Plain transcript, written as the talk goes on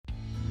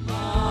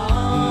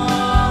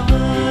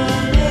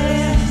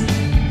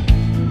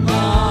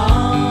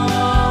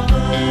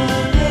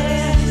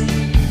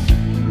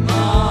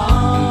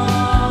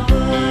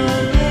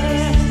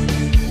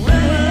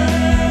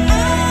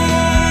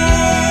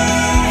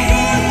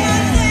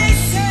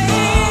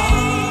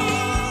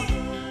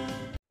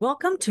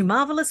Welcome to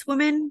Marvellous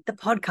Women, the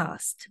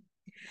podcast.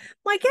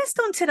 My guest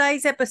on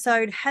today's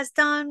episode has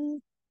done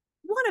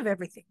one of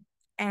everything,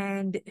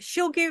 and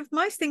she'll give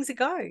most things a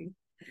go,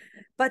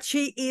 but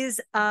she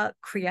is a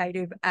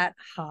creative at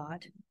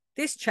heart.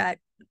 This chat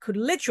could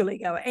literally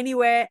go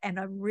anywhere, and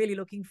I'm really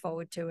looking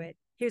forward to it.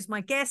 Here's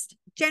my guest,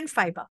 Gen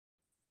Faber.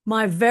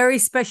 My very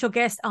special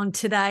guest on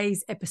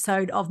today's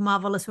episode of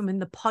Marvellous Women,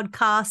 the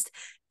podcast,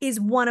 is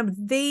one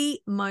of the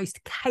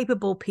most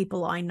capable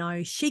people I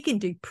know. She can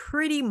do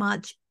pretty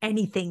much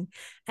anything.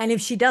 And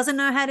if she doesn't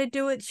know how to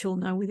do it, she'll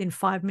know within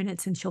 5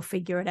 minutes and she'll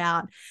figure it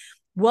out.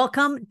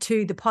 Welcome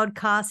to the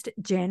podcast,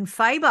 Gen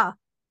Faber.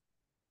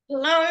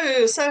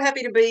 Hello, so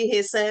happy to be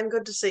here, Sam.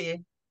 Good to see you.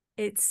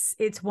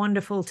 It's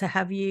wonderful to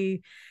have you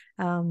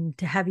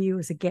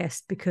as a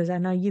guest, because I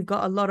know you've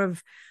got a lot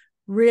of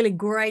really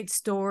great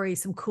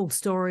stories, some cool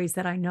stories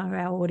that I know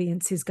our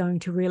audience is going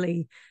to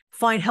really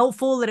find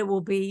helpful, that it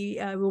will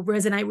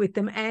resonate with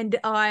them. And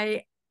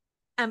I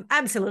am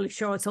absolutely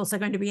sure it's also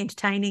going to be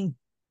entertaining.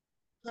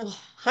 Oh,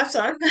 hope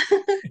so.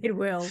 It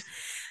will.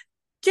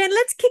 Jen,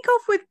 let's kick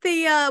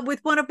off with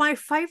one of my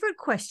favorite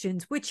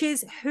questions, which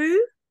is,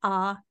 who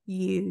are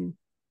you?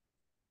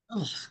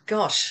 Oh,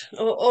 gosh.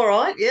 All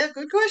right. Yeah,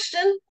 good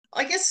question.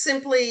 I guess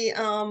simply,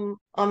 I'm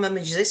a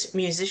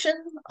musician.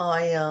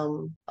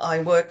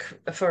 I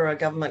work for a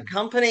government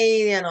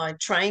company and I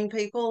train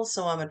people,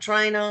 so I'm a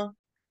trainer.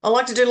 I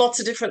like to do lots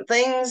of different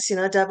things,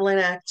 dabble in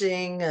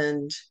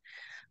acting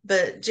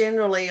but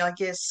generally, I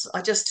guess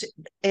I just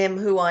am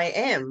who I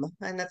am,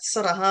 and it's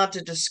sort of hard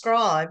to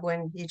describe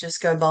when you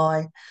just go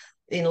by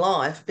in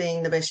life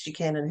being the best you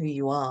can and who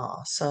you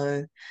are.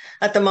 So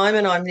at the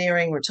moment, I'm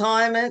nearing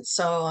retirement,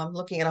 so I'm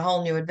looking at a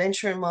whole new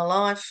adventure in my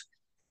life.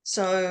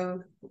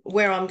 So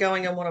where I'm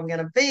going and what I'm going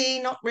to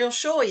be, not real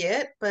sure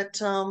yet, but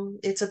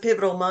it's a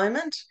pivotal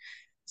moment.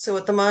 So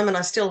at the moment,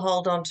 I still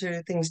hold on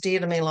to things dear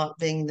to me, like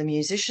being the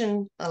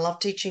musician. I love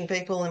teaching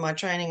people in my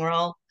training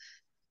role,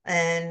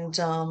 and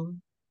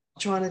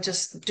trying to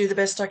just do the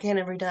best I can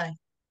every day.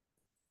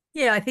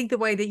 Yeah, I think the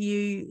way that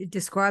you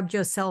described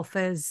yourself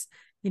as,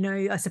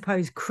 I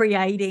suppose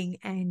creating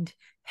and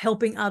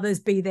helping others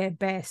be their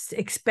best,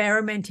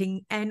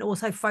 experimenting, and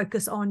also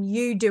focus on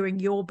you doing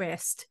your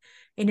best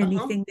in Uh-huh.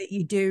 anything that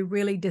you do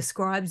really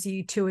describes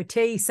you to a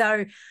T.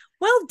 So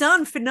well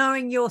done for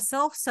knowing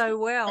yourself so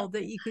well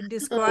that you can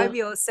describe Oh,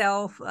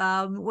 yourself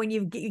when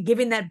you've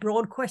given that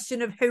broad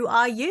question of who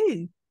are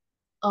you?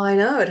 I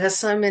know it has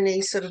so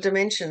many sort of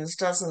dimensions,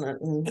 doesn't it?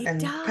 And, It and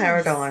does.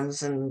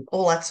 paradigms and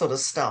all that sort of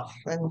stuff.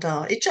 And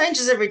it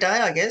changes every day,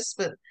 I guess.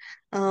 But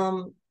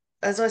um,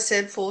 as I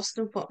said, foremost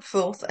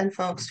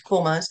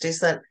is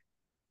that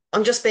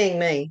I'm just being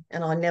me,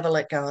 and I never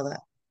let go of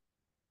that.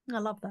 I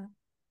love that.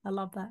 I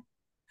love that.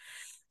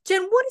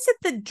 Jen, what is it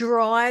that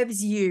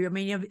drives you? I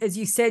mean, as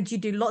you said, you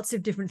do lots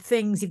of different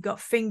things. You've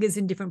got fingers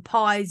in different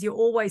pies. You're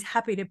always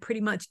happy to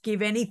pretty much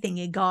give anything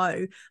a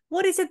go.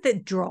 What is it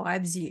that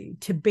drives you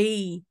to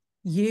be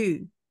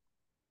you?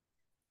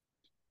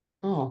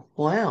 Oh,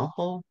 wow.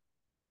 Well,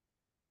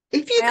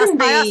 if you I ask,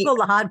 can I ask be, all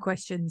the hard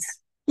questions.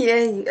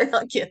 yeah,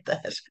 I get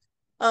that.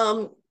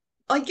 Um,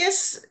 I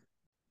guess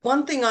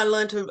one thing I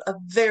learned a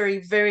very,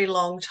 very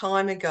long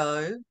time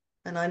ago,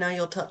 and I know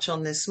you'll touch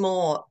on this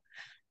more,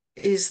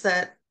 is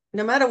that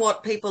no matter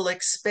what people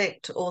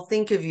expect or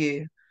think of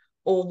you,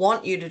 or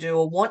want you to do,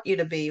 or want you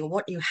to be, or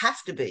what you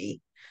have to be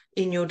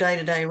in your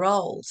day-to-day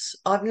roles,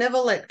 I've never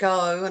let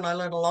go. And I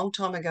learned a long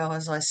time ago,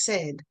 as I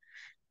said,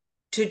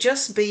 to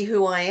just be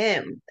who I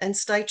am and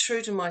stay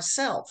true to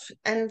myself.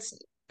 And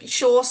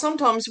sure,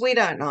 sometimes we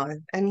don't know,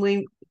 and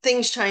we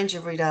things change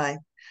every day.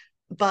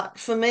 But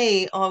for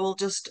me, I will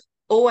just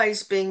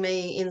always be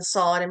me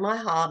inside in my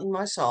heart and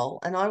my soul.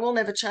 And I will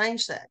never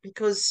change that,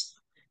 because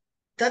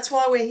that's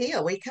why we're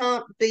here. We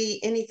can't be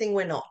anything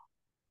we're not.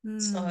 Mm,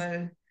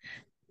 So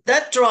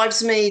that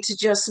drives me to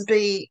just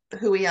be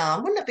who we are.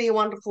 Wouldn't it be a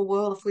wonderful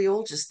world if we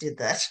all just did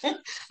that?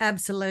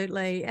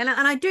 absolutely. And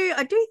I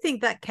do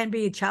think that can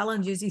be a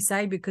challenge, as you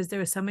say, because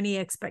there are so many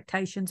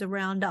expectations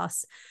around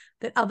us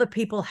that other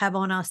people have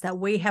on us, that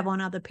we have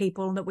on other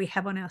people, and that we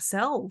have on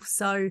ourselves.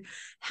 So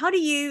how do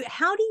you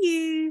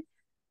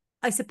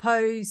I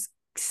suppose,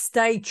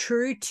 stay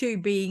true to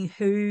being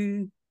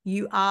who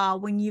you are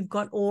when you've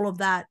got all of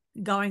that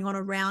going on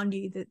around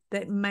you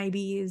that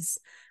maybe is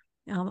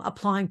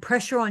applying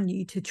pressure on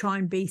you to try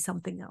and be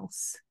something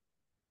else?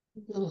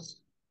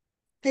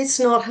 It's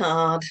not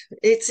hard.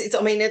 It's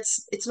I mean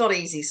it's not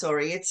easy,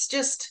 sorry. It's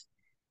just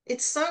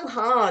it's so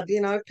hard,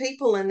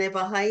 people and their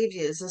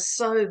behaviors are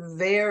so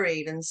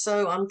varied and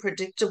so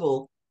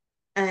unpredictable.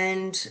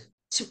 And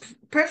to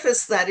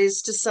preface that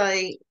is to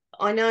say,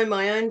 I know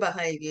my own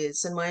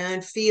behaviors and my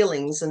own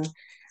feelings.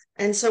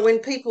 And so when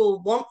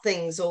people want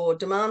things or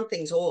demand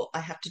things, or I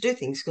have to do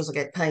things because I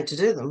get paid to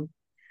do them,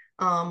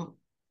 um,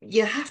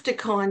 you have to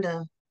kind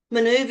of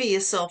maneuver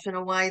yourself in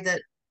a way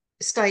that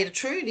stay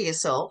true to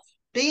yourself,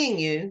 being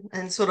you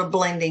and sort of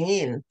blending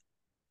in.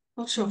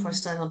 Not sure if I Mm.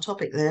 stayed on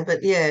topic there,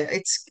 but yeah,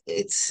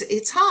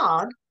 it's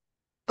hard.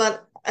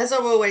 But as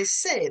I've always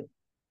said,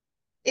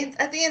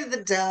 at the end of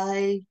the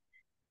day,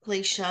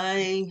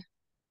 cliche.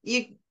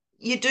 You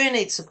you do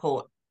need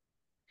support,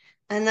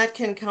 and that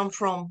can come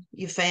from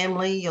your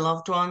family, your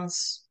loved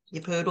ones,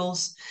 your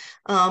poodles.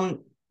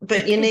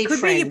 But you It need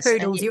could be your friends, and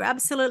poodles. You're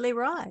absolutely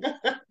right.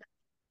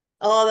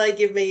 oh, they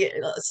give me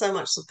so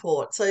much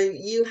support. So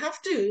you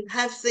have to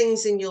have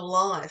things in your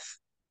life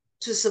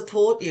to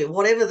support you,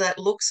 whatever that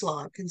looks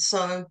like. And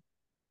so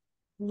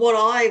what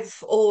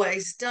I've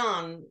always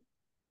done,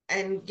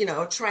 and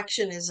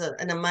attraction is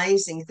an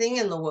amazing thing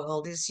in the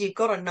world, is you've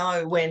got to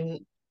know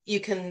when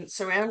you can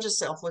surround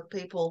yourself with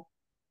people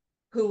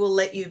who will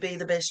let you be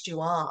the best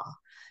you are.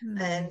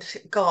 Mm.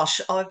 And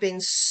gosh, I've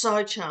been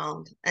so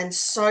charmed and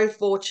so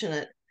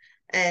fortunate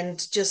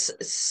and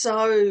just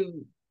so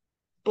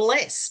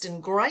blessed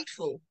and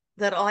grateful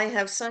that I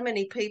have so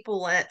many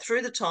people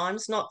through the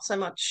times, not so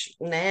much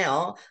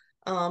now,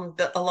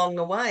 but along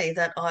the way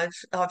that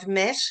I've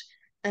met,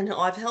 and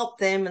I've helped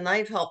them and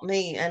they've helped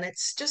me. And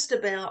it's just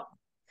about,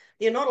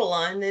 you're not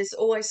alone. There's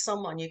always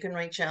someone you can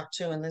reach out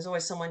to, and there's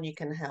always someone you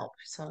can help.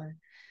 So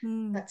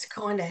Mm. that's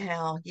kind of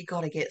how you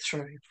got to get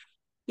through.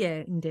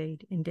 Yeah,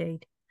 indeed,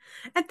 indeed.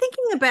 And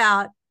thinking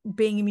about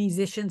being a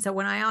musician, so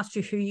when I asked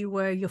you who you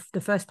were,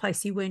 the first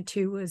place you went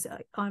to was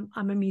I'm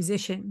a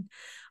musician.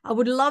 I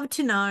would love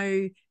to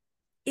know,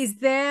 is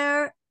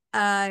there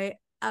a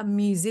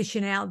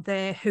musician out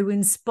there who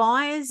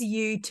inspires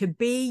you to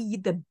be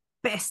the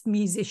best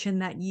musician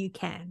that you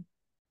can?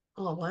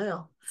 Oh,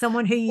 wow.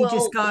 Someone who you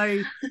just Well,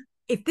 go,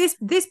 if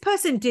this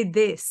person did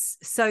this,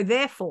 so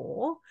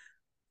therefore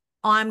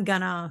I'm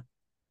gonna,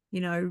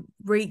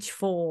 reach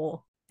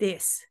for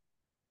this.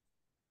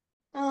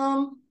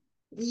 um,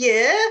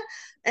 yeah.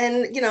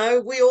 And,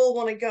 we all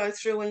want to go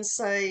through and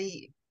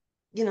say,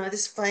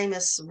 this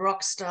famous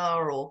rock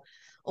star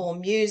or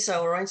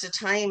muso or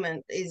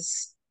entertainment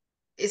is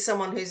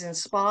someone who's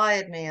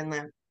inspired me in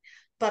that.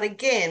 But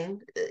again,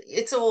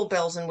 it's all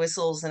bells and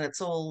whistles, and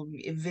it's all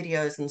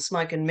videos and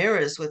smoke and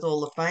mirrors with all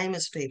the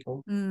famous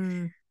people.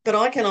 Mm, But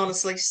I can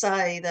honestly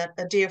say that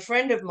a dear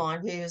friend of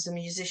mine who is a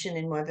musician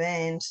in my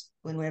band,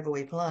 whenever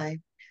we play,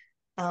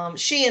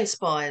 she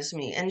inspires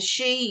me, and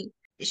she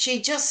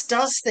just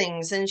does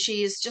things, and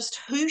she is just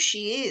who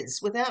she is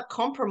without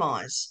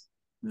compromise,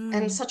 and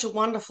mm, such a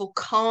wonderful,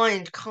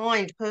 kind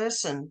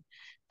person.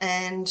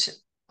 And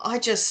I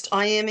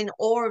am in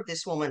awe of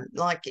this woman.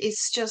 Like,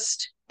 it's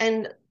just,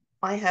 and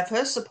I have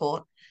her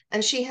support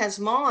and she has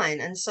mine.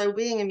 And so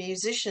being a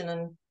musician,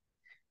 and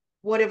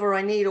whatever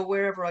I need or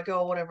wherever I go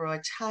or whatever I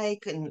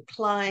take and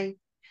play,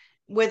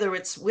 whether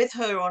it's with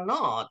her or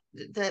not,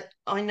 that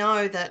I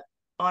know that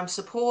I'm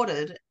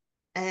supported,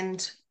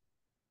 and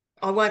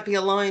I won't be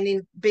alone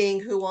in being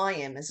who I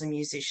am as a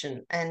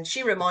musician. And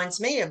she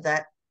reminds me of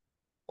that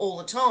all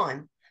the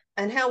time.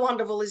 And how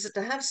wonderful is it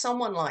to have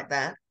someone like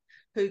that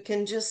who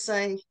can just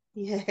say,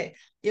 "Yeah,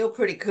 you're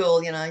pretty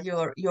cool.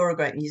 You're a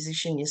great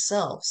musician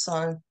yourself."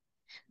 So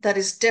that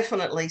is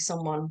definitely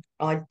someone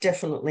I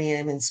definitely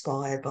am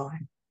inspired by.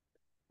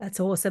 that's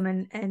awesome.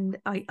 And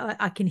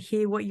I can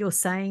hear what you're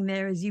saying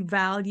there as you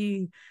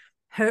value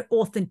her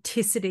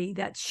authenticity,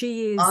 that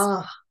she is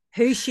Ah,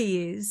 who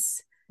she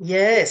is. She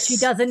yes,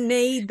 doesn't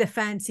need the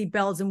fancy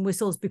bells and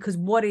whistles, because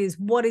what is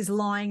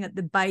lying at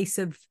the base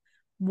of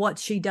what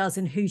she does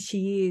and who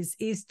she is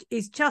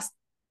just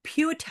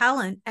pure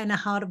talent and a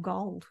heart of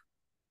gold.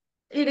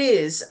 it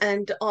is.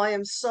 And I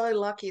am so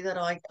lucky that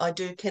I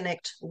do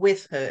connect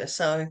with her.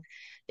 So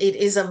it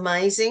is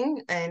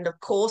amazing. And of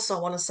course, I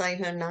want to say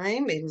her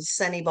name. It is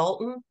Sanny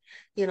Bolton.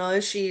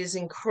 She is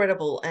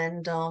incredible.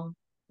 And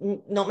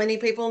not many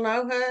people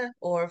know her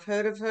or have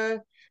heard of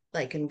her.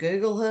 They can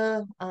Google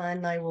her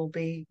and they will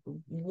be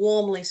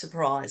warmly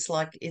surprised.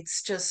 Like,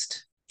 it's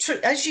just true.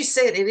 As you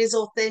said, it is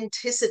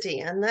authenticity.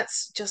 And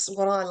that's just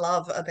what I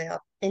love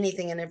about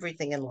anything and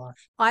everything in life.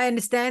 I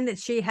understand that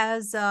she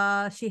has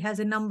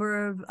a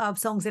number of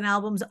songs and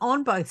albums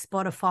on both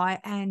Spotify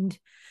and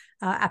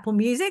Apple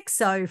Music.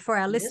 So for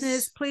our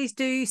listeners, Yes. please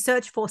do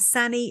search for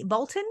Sanny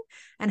Bolton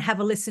and have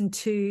a listen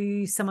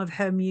to some of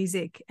her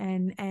music.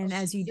 And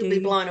as you You'll be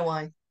do, blown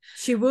away.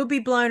 she will be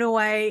blown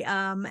away.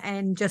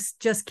 And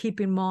just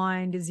keep in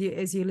mind, as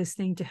you're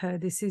listening to her,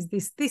 this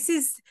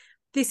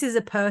is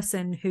a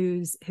person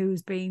who's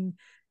been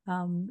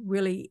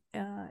really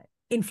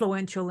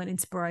influential and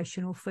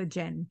inspirational for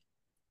Jen.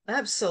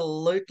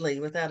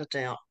 Absolutely, without a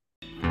doubt.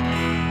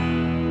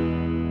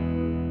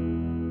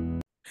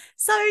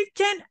 So,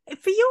 Jen,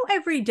 for your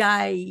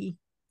everyday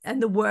and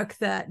the work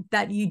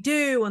that you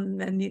do,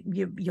 and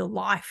your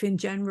life in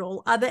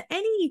general, are there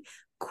any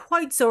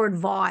quotes or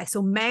advice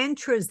or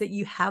mantras that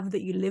you have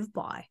that you live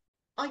by?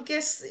 I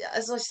guess,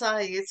 as I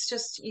say, it's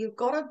just you've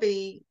got to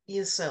be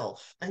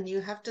yourself, and you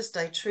have to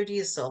stay true to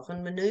yourself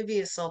and maneuver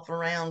yourself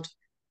around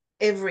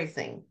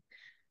everything.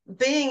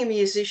 Being a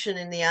musician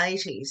in the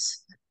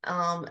 80s,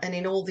 and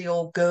in all the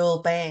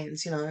all-girl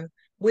bands,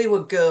 we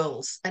were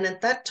girls. And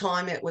at that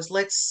time, it was,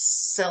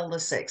 let's sell the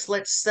sex,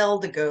 let's sell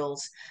the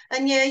girls.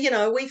 And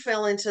yeah, we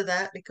fell into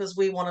that because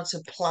we wanted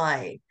to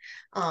play.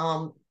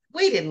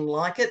 We didn't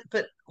like it,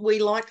 but we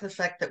liked the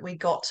fact that we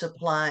got to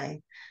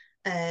play.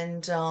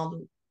 And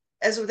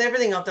as with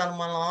everything I've done in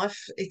my life,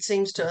 it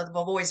seems to I've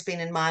always been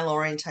in male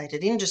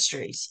orientated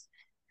industries,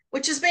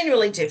 which has been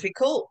really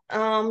difficult,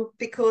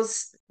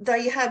 because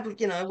they have,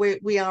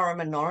 we are a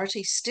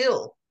minority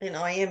still, and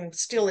I am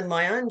still in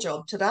my own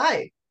job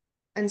today.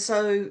 And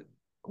so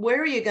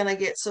where are you going to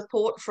get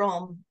support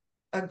from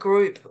a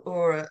group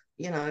or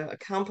a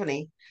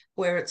company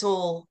where it's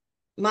all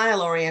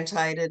male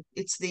orientated?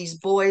 It's these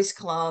boys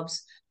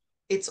clubs,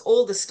 it's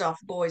all the stuff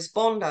boys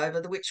bond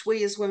over, which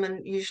we as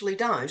women usually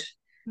don't.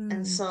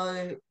 And Mm.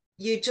 so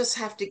you just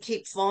have to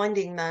keep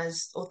finding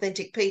those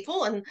authentic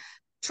people. And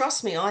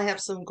trust me, I have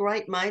some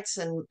great mates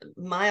and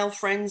male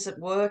friends at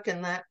work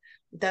and that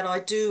I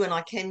do and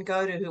I can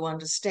go to, who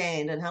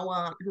understand and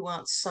who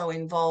aren't so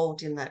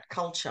involved in that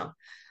culture.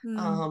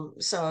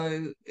 Mm.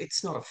 So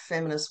it's not a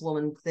feminist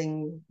woman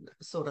thing,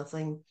 sort of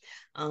thing.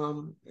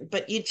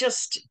 But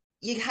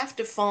you have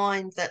to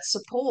find that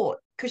support,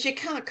 because you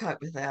can't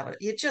cope without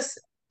it.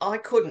 I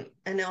couldn't,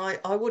 and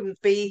I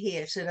wouldn't be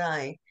here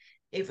today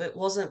if it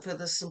wasn't for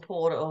the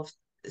support of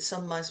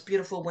some most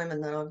beautiful women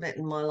that I've met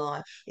in my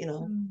life.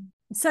 Mm.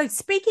 So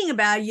speaking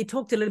about, you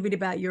talked a little bit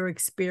about your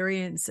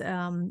experience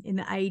in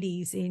the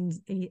 80s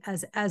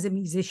as a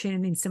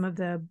musician in some of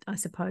the, I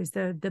suppose,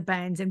 the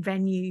bands and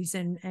venues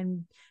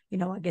and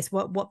I guess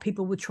what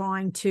people were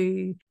trying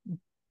to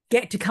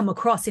get to come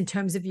across in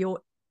terms of your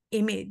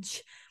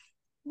image.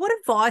 What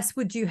advice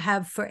would you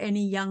have for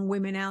any young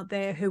women out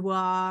there who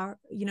are,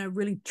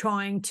 really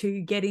trying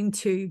to get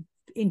into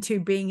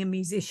being a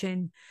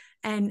musician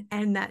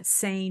and that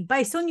scene,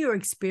 based on your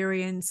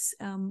experience?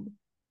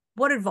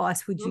 What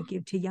advice would you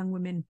give to young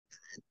women?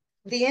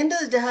 The end of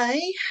the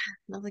day,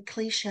 another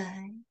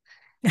cliche,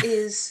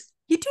 is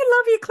You do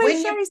love your when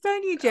you cliches,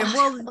 don't you, Jen?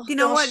 Well, oh you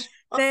know what?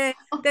 gosh,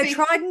 I've They're been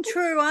tried and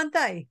true, aren't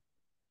they?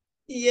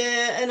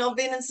 yeah, and I've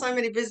been in so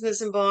many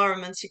business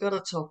environments. You got to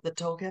talk the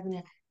talk, haven't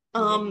you?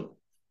 Yeah.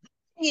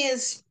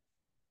 Is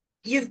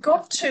you've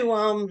got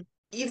to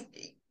you've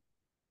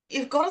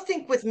you've got to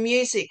think with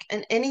music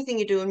and anything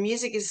you do, and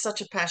music is such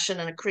a passion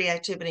and a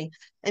creativity.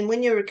 And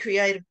when you're a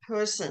creative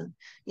person,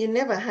 you're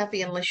never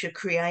happy unless you're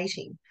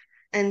creating.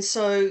 And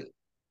so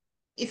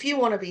if you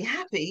want to be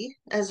happy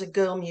as a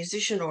girl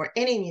musician or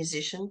any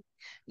musician,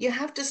 you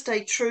have to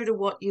stay true to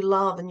what you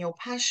love and your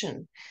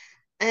passion.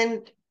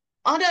 And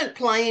I don't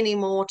play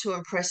anymore to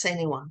impress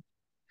anyone.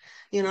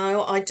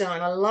 I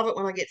don't. I love it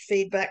when I get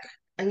feedback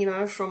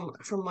and from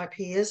my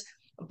peers.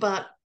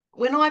 But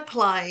when I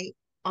play,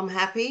 I'm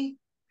happy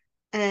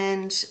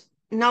and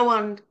no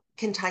one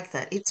can take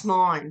that. It's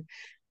mine.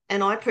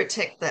 And I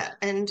protect that.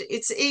 And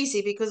it's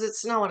easy because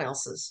it's no one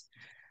else's.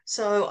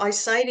 So I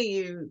say to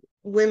you,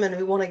 women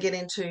who want to get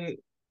into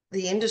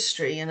the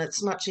industry, and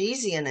it's much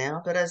easier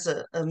now, but as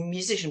a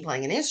musician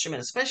playing an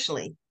instrument,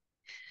 especially,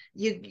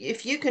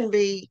 if you can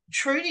be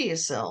true to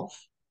yourself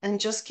and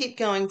just keep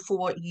going for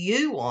what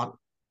you want,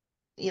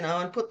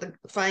 and put the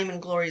fame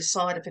and glory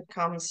aside if it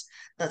comes,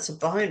 that's a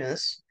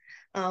bonus.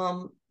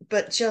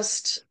 But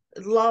just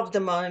love the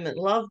moment,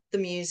 love the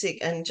music,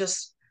 and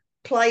just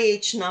play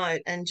each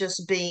note and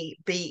just be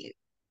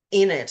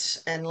in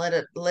it and let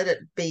it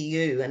be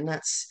you. And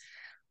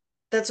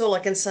that's all I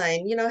can say.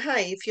 And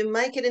hey, if you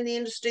make it in the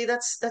industry,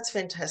 that's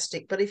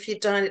fantastic. But if you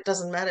don't, it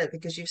doesn't matter,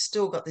 because you've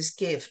still got this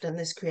gift and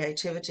this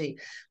creativity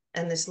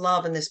and this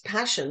love and this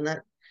passion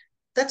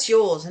that's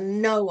yours,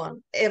 and no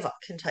one ever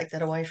can take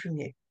that away from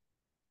you.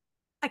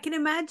 I can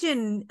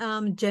imagine,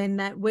 Jen,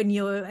 that when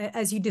you're,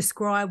 as you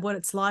describe what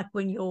it's like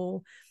when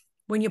you're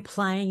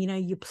playing,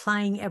 you're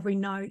playing every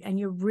note and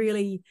you're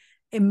really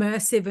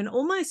immersive and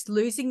almost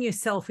losing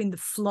yourself in the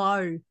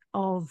flow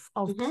of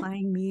Mm-hmm.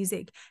 playing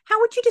music. How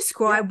would you Yep.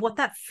 describe what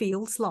that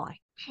feels like?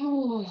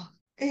 Oh,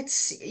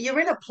 you're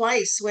in a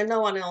place where no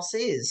one else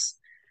is.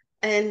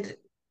 And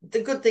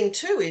the good thing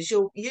too is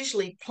you're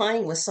usually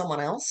playing with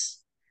someone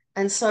else.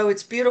 And so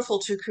it's beautiful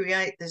to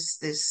create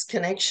this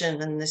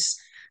connection and this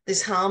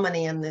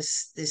harmony and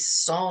this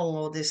song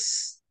or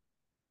this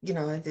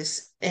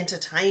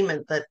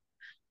entertainment that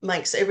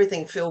makes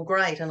everything feel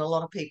great and a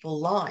lot of people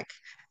like.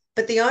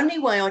 But the only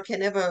way I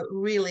can ever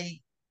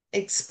really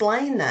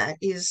explain that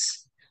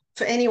is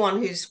for anyone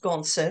who's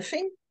gone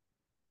surfing.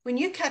 When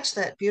you catch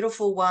that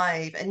beautiful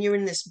wave and you're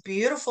in this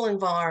beautiful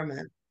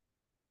environment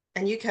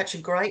and you catch a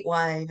great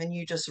wave and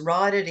you just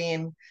ride it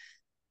in,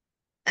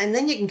 and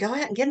then you can go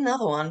out and get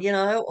another one,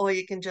 or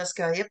you can just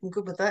go, yep, I'm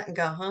good with that, and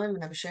go home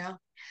and have a shower.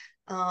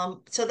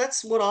 So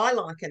that's what I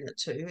liken it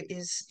to,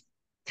 is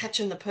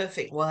catching the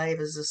perfect wave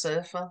as a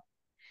surfer.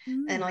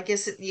 And Mm. I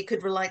guess you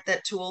could relate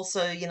that to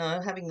also,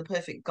 having the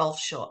perfect golf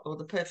shot or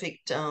the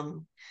perfect,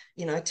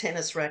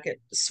 tennis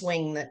racket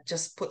swing that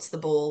just puts the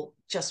ball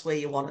just where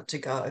you want it to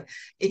go.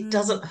 It Mm.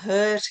 doesn't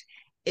hurt.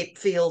 It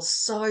feels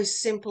so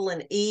simple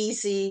and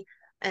easy,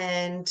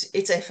 and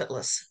it's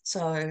effortless.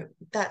 So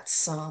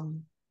that's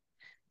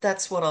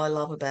what I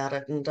love about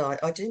it. And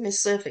I do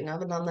miss surfing. I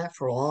haven't done that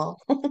for a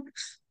while.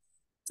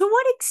 To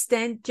what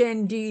extent,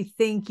 Jen, do you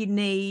think you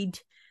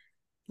need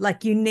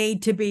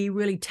to be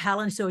really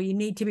talented or you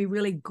need to be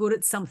really good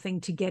at something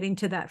to get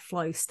into that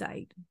flow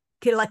state?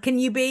 Can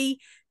you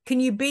be can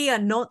you be a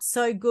not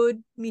so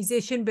good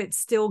musician but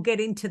still get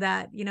into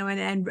that,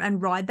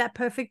 and ride that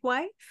perfect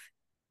wave?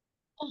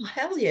 Oh,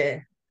 hell yeah.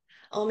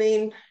 I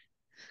mean,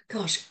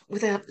 gosh,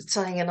 without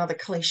saying another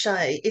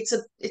cliche,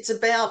 it's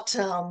about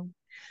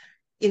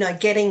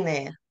getting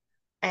there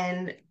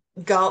and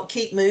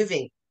keep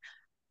moving.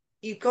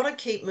 You've got to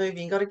keep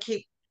moving. You've got to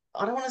keep,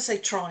 I don't want to say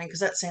trying because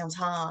that sounds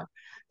hard.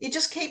 You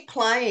just keep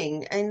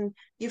playing and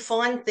you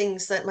find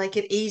things that make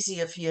it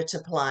easier for you to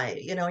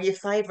play. Your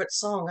favorite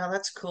song. Oh,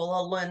 that's cool.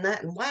 I'll learn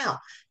that. And wow,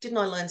 didn't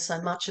I learn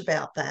so much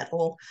about that?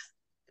 Or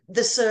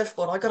the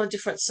surfboard. I got a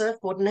different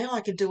surfboard. Now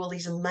I can do all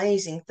these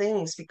amazing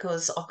things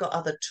because I've got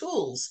other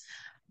tools.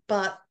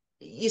 But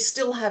you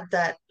still have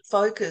that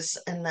focus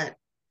and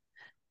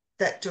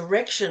that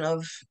direction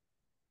of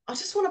I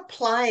just want to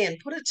play and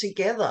put it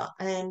together.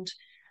 And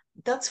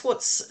that's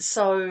what's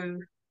so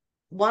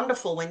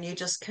wonderful when you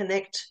just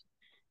connect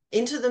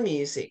into the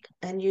music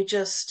and you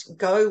just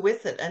go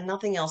with it and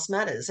nothing else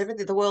matters.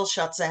 Everything, the world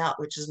shuts out,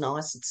 which is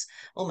nice. It's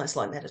almost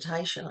like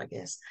meditation, I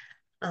guess.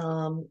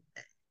 Um,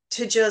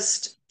 to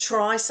just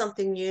try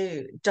something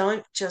new.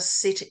 Don't just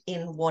sit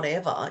in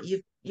whatever.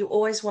 You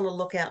always want to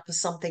look out for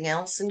something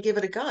else and give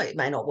it a go. It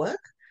may not work,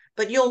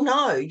 but you'll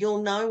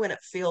know when it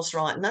feels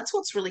right. And that's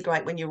what's really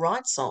great when you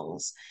write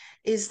songs,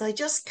 is they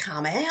just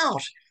come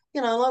out.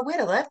 Like where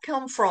did that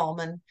come from?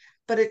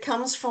 But it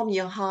comes from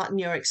your heart and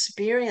your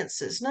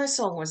experiences. No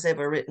song was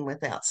ever written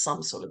without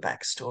some sort of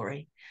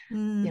backstory.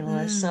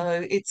 Mm-hmm.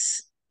 So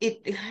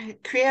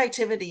it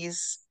creativity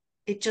is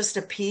it just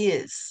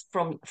appears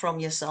from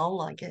your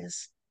soul, I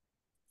guess.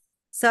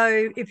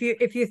 So if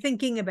you're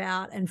thinking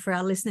about, and for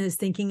our listeners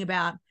thinking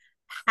about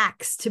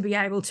hacks to be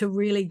able to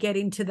really get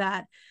into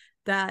that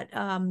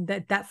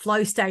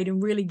flow state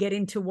and really get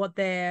into what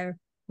they're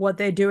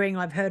doing,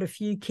 I've heard a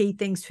few key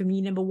things from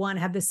you. Number one,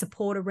 have the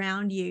support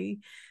around you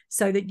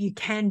so that you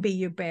can be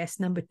your best.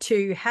 Number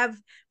two, have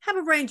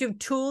a range of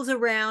tools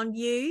around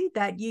you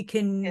that you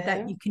can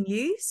Yeah.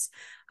 use.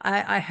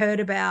 I heard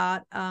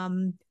about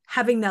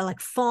having that, like,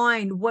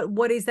 find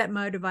what is that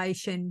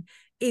motivation.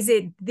 Is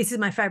it, this is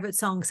my favorite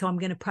song, so I'm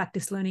going to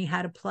practice learning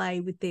how to play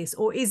with this?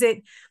 Or is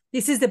it,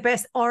 this is the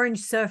best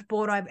orange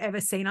surfboard I've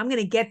ever seen, I'm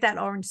going to get that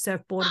orange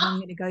surfboard and I'm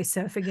going to go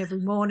surfing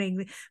every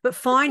morning? But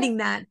finding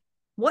that,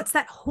 what's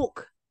that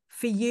hook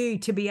for you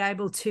to be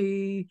able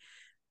to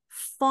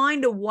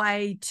find a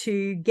way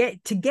to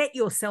get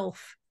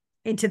yourself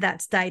into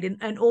that state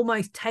and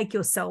almost take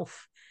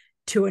yourself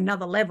to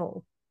another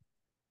level?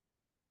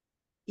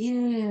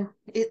 Yeah,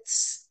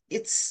 it's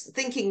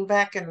thinking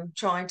back and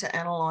trying to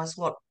analyze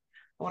what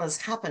has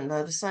happened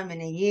over so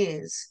many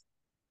years.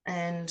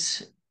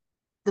 And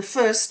the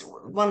first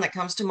one that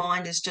comes to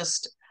mind is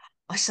just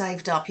I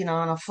saved up, and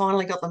I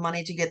finally got the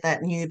money to get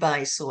that new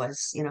bass. Or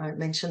as I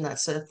mentioned that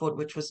surfboard,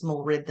 which was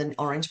more red than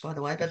orange, by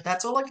the way, but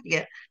that's all I could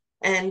get.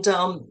 And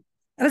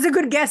It was a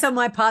good guess on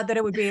my part that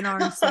it would be an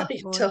orange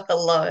surfboard.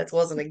 hello, it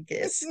wasn't a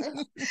guess.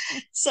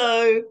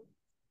 So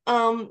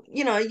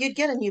you'd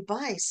get a new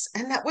bass,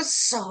 and that was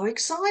so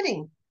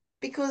exciting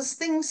because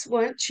things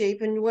weren't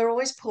cheap and we're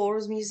always poor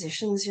as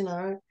musicians,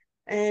 and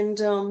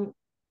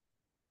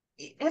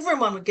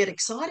everyone would get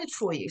excited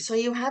for you. So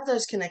you have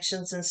those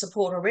connections and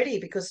support already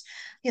because,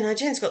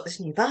 Jen's got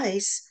this new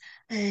bass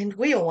and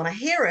we all want to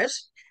hear it.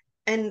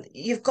 And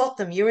you've got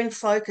them, you're in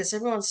focus,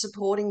 everyone's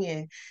supporting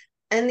you.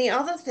 And the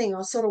other thing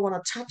I sort of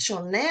want to touch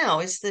on now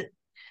is that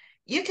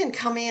you can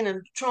come in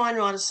and try and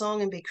write a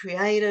song and be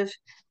creative,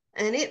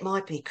 and it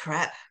might be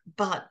crap,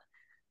 but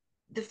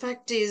the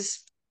fact is,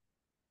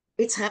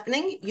 it's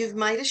happening. You've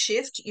made a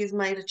shift, you've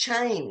made a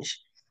change,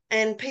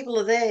 and people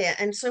are there.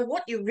 And so,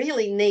 what you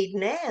really need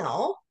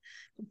now,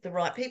 the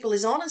right people,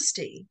 is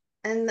honesty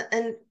and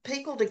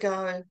people to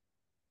go,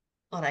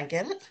 I don't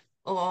get it,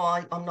 or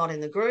I'm not in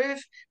the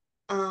groove.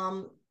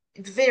 Um,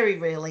 Very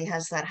rarely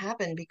has that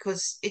happened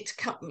because it's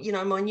come,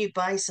 my new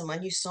bass and my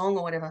new song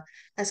or whatever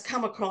has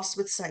come across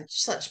with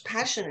such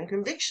passion and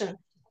conviction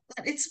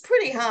that it's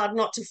pretty hard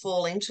not to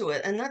fall into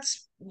it. And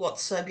that's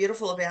what's so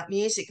beautiful about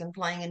music and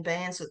playing in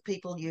bands with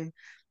people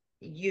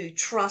you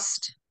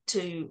trust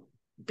to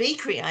be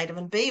creative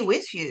and be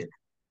with you.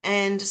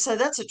 And so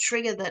that's a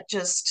trigger that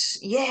just,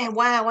 yeah,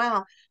 wow,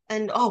 wow.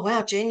 And oh,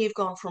 wow, Jen, you've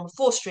gone from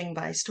a 4-string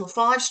bass to a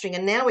 5-string,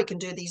 and now we can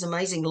do these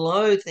amazing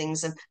low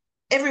things. And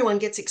everyone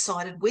gets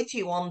excited with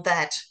you on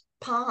that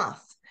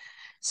path.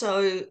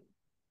 So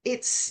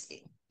it's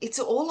it's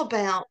all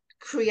about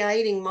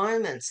creating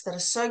moments that are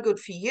so good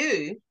for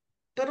you,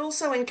 but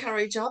also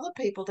encourage other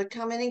people to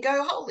come in and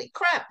go, holy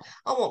crap,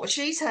 I want what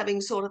she's having,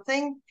 sort of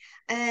thing.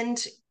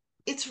 And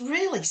it's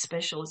really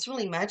special. It's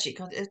really magic.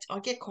 I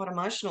get quite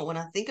emotional when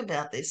I think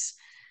about this.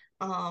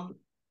 Um,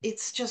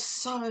 it's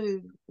just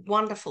so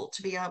wonderful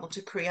to be able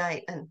to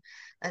create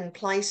and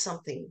play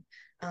something,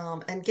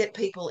 and get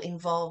people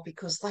involved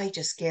because they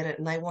just get it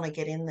and they want to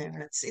get in there.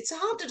 And it's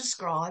hard to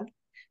describe,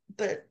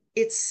 but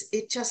it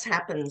just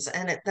happens,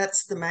 and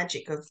that's the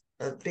magic of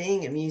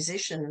being a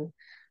musician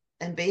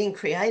and being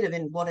creative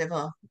in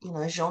whatever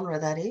genre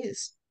that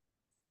is.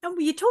 And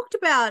you talked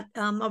about,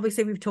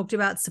 obviously, we've talked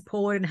about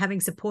support and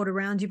having support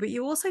around you, but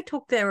you also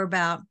talked there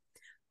about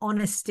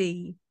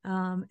honesty,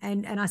 and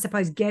I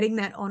suppose getting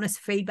that honest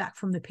feedback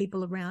from the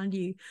people around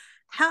you.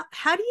 How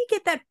do you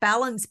get that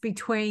balance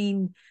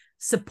between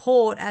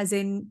support, as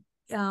in,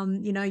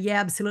 yeah,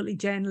 absolutely,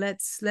 Jen,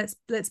 let's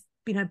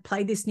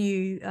play this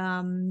new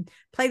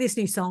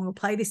song or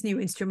play this new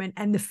instrument,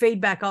 and the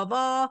feedback of,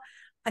 oh,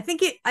 I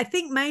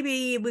think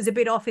maybe it was a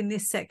bit off in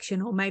this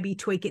section, or maybe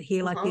tweak it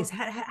here like Uh-huh. this.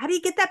 How do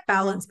you get that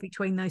Uh-huh. balance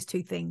between those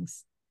two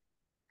things?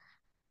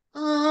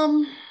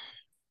 Um,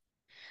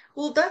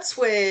 well, that's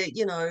where,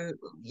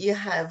 you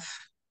have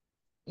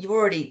you're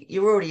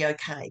already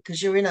okay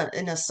because you're in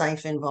a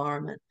safe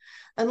environment.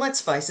 And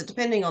let's face it,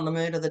 depending on the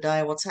mood of the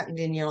day, what's happened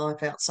in your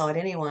life outside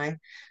anyway,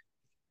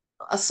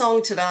 a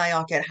song today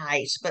I get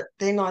hate, but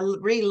then I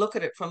re-look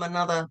at it from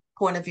another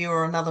point of view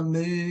or another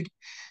mood,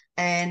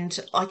 and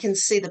I can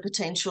see the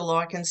potential,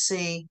 or I can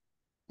see,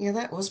 yeah,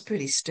 that was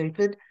pretty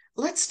stupid.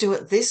 Let's do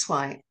it this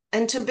way.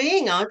 And to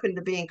being open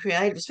to being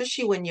creative,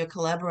 especially when you're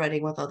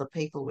collaborating with other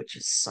people, which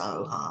is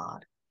so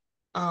hard.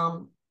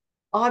 Um,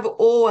 I've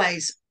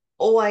always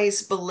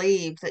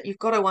believed that you've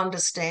got to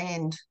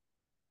understand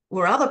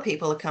where other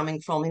people are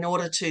coming from in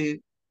order to,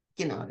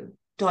 you know,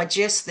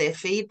 digest their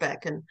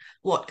feedback and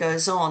what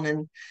goes on.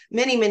 And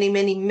many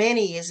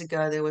years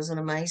ago, there was an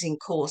amazing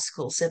course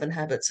called Seven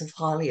Habits of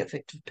Highly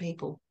Effective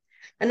People.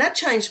 And that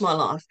changed my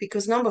life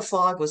because number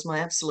 5 was my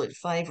absolute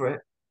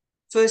favorite.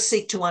 First,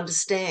 seek to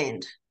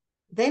understand,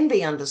 then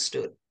be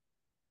understood.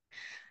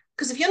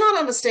 Because if you're not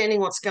understanding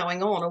what's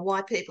going on or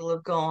why people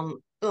have gone,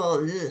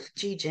 oh, ugh,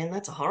 gee, Jen,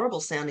 that's a horrible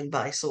sounding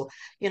bass, or,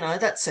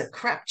 that's a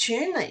crap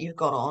tune that you've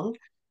got on.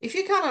 If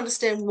you can't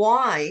understand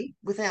why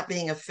without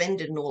being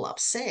offended and all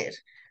upset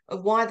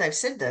of why they've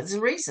said that, there's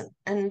a reason.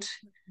 And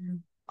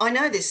Mm. I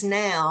know this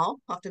now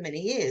after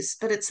many years,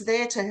 but it's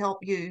there to help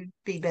you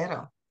be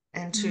better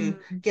and to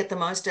Mm. get the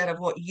most out of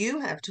what you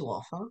have to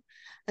offer.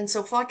 And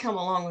so if I come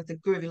along with a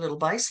groovy little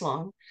bass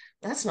line,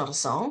 that's not a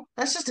song,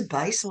 that's just a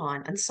bass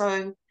line. And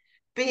so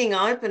being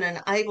open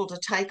and able to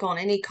take on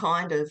any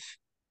kind of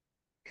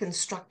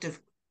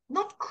constructive,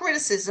 not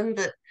criticism,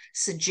 but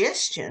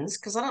suggestions,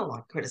 because I don't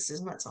like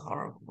criticism, that's a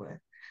horrible word.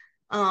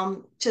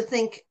 To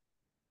think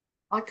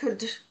I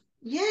could,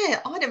 yeah,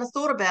 I never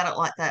thought about it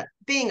like that.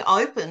 Being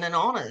open and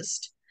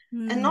honest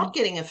and Mm. not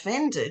getting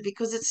offended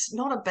because it's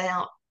not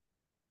about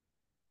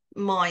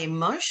my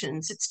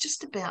emotions. It's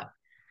just about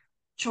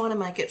trying to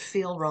make it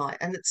feel right.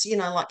 And it's,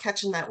 like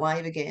catching that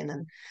wave again.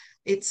 And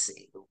it's,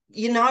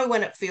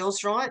 when it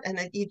feels right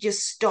and you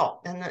just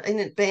stop. And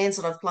in bands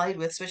that I've played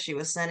with, especially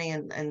with Sanny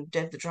and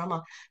Deb, the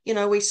drummer,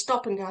 we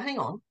stop and go, hang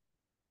on,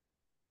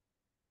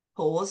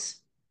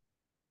 pause.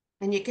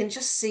 And you can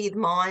just see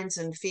minds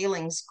and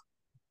feelings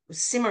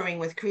simmering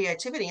with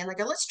creativity. And they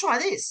go, let's try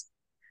this.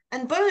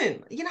 And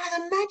boom,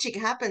 the magic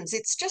happens.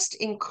 It's just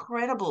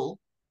incredible.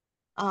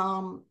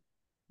 Um,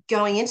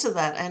 Going into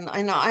that, and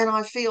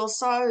I feel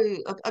so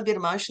a bit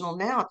emotional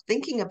now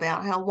thinking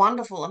about how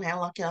wonderful and how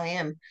lucky I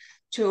am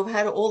to have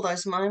had all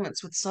those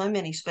moments with so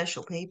many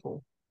special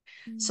people.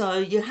 Mm. So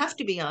you have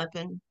to be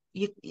open.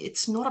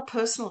 It's not a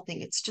personal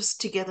thing. It's just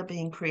together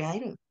being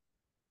creative.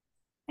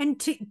 And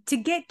to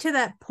get to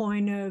that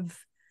point of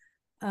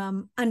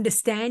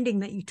understanding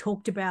that you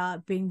talked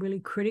about being really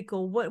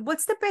critical,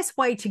 what's the best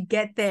way to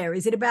get there?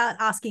 Is it about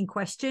asking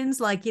questions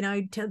like,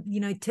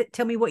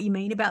 tell me what you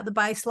mean about the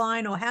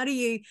baseline, or how do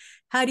you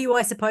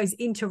I suppose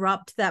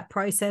interrupt that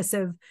process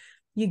of,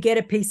 you get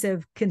a piece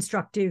of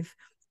constructive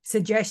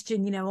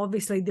suggestion,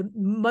 obviously the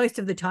most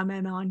of the time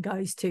our mind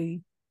goes to,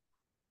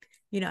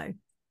 you know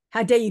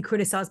how dare you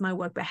criticize my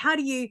work, but how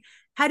do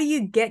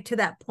you get to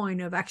that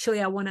point of, actually,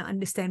 I want to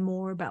understand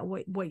more about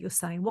what you're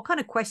saying? What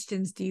kind of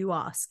questions do you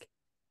ask?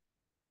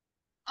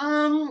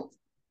 Um,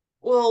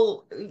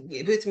 well,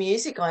 with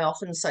music, I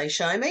often say,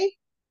 show me,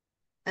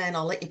 and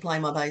I'll let you play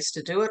my bass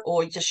to do it,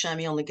 or you just show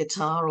me on the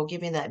guitar or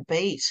give me that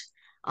beat.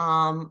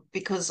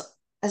 Because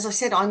as I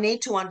said, I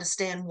need to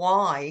understand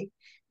why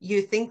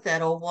you think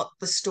that or what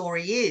the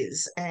story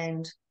is.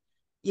 And,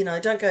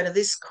 don't go to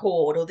this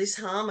chord or this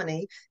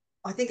harmony.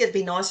 I think it'd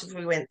be nice if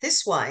we went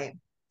this way.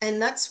 And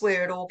that's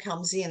where it all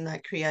comes in,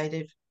 that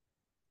creative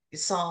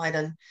side.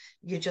 And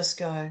you just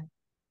go,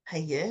 hey,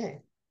 yeah,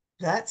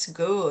 that's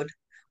good.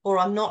 Or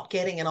I'm not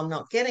getting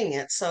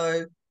it.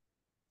 So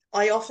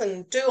I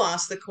often do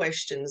ask the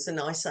questions and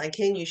I say,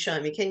 can you show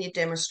me? Can you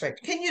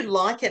demonstrate? Can you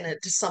liken it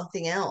to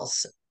something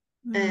else?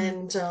 Mm.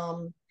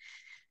 And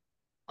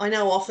I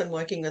know often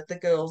working with the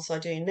girls I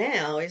do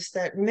now is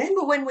that,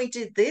 remember when we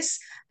did this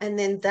and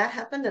then that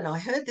happened? And I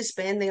heard this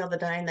band the other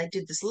day and they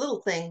did this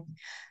little thing,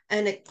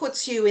 and it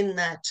puts you in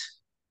that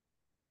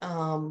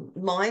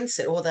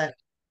mindset or that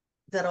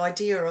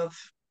idea of,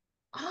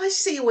 I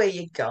see where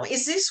you're going.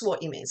 Is this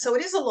what you mean? So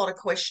it is a lot of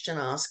question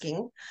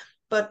asking,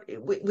 but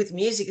with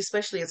music,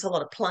 especially, it's a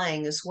lot of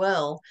playing as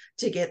well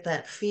to get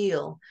that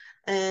feel.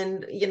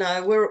 And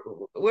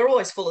we're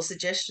always full of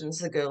suggestions.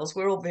 The girls,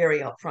 we're all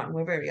very upfront.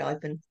 We're very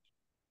open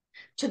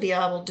to be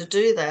able to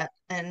do that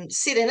and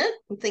sit in it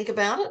and think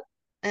about it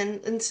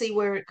and see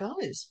where it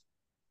goes.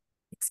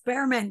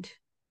 Experiment.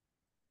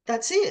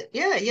 That's it.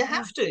 Yeah, you Yeah.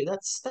 have to.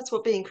 That's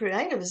what being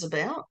creative is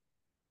about.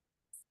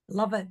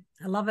 Love it.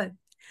 I love it.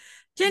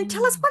 Jen,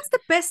 tell us, what's the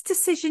best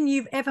decision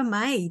you've ever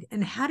made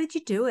and how did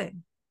you do it?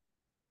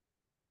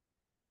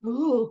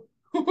 Ooh.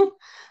 Oh,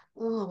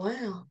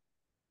 wow.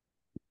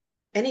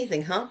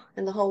 Anything, huh?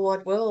 In the whole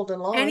wide world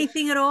and life.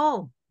 Anything at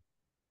all.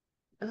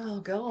 Oh,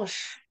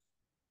 gosh.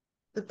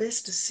 The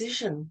best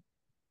decision.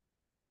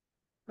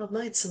 I've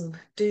made some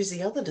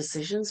doozy other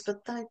decisions,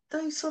 but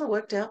they sort of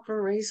worked out for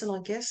a reason,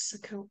 I guess.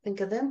 I can't think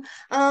of them.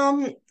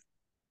 I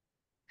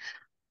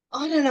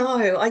don't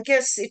know. I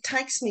guess it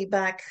takes me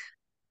back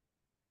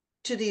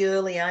to the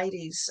early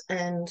 80s,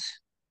 and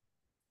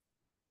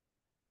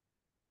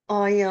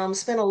I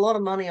spent a lot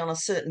of money on a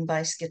certain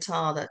bass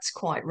guitar that's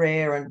quite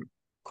rare and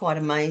quite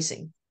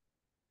amazing.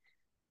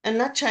 And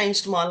that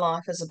changed my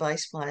life as a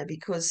bass player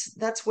because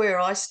that's where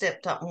I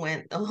stepped up and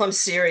went, oh, I'm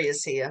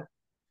serious here.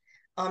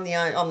 I'm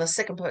the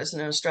second person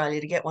in Australia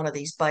to get one of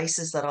these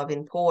basses that I've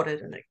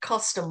imported, and it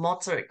cost a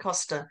mozza, it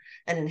cost an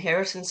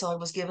inheritance I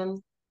was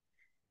given.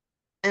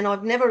 And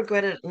I've never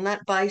regretted it. And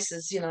that bass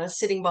is,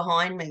 sitting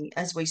behind me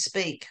as we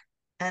speak.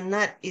 And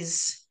that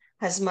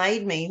has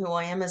made me who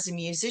I am as a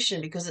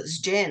musician because it's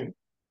Jen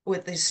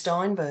with this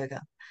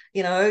Steinberger.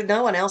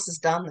 No one else has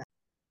done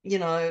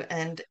that,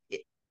 and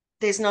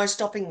there's no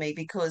stopping me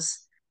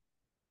because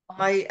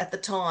I, at the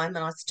time,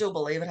 and I still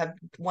believe it, had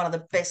one of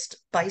the best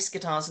bass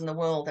guitars in the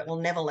world that will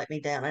never let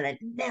me down, and it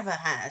never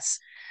has.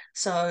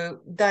 So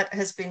that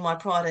has been my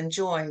pride and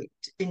joy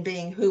in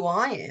being who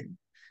I am.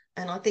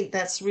 And I think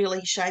that's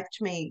really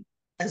shaped me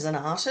as an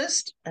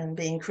artist and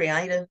being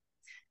creative.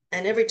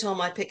 And every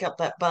time I pick up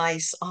that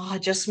bass, I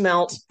just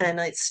melt. And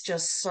it's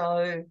just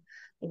so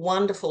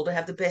wonderful to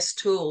have the best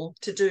tool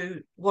to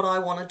do what I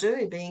want to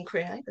do, being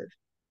creative.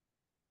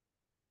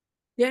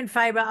 Gen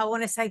Faber, I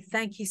want to say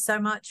thank you so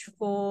much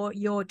for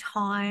your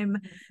time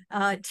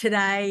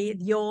today.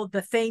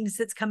 The themes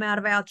that's come out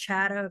of our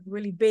chat of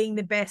really being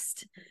the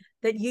best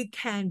that you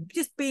can,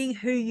 just being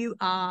who you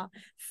are,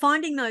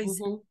 finding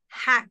those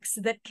hacks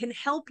that can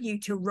help you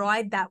to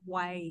ride that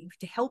wave,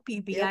 to help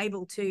you be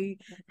able to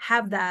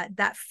have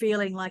that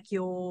feeling like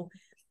you're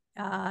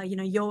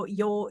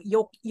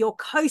you're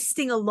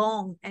coasting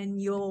along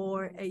and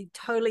you're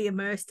totally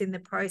immersed in the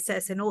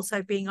process, and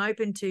also being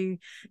open to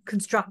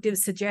constructive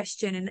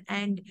suggestion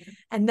and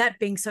that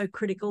being so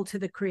critical to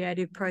the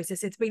creative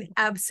process. It's been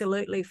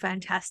absolutely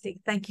fantastic.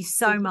 Thank you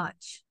so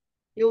much.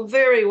 You're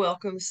very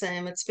welcome,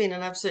 Sam. It's been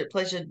an absolute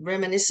pleasure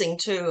reminiscing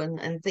too,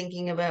 and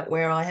thinking about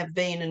where I have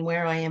been and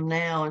where I am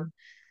now. And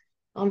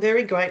I'm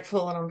very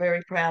grateful and I'm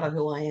very proud of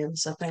who I am.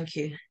 So thank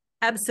you.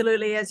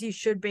 Absolutely, as you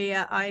should be.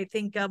 I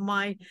think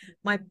my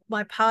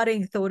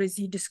parting thought is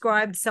you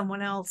described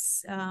someone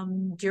else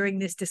during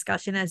this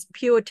discussion as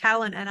pure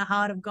talent and a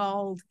heart of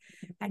gold,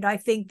 and I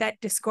think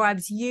that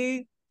describes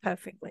you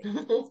perfectly.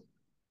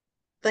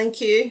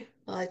 Thank you.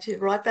 I do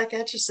right back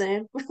at you,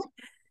 Sam.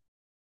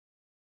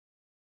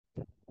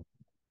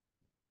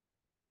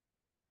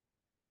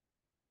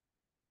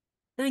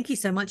 Thank you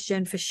so much,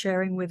 Jen, for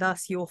sharing with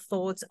us your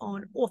thoughts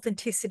on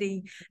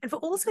authenticity and for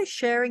also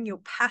sharing your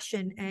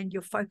passion and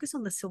your focus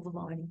on the silver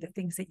lining, the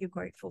things that you're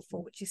grateful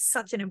for, which is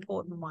such an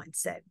important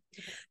mindset.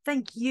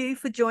 Thank you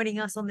for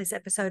joining us on this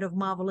episode of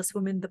Marvellous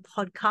Women, the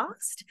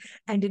podcast.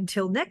 And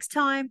until next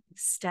time,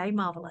 stay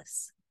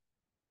marvelous.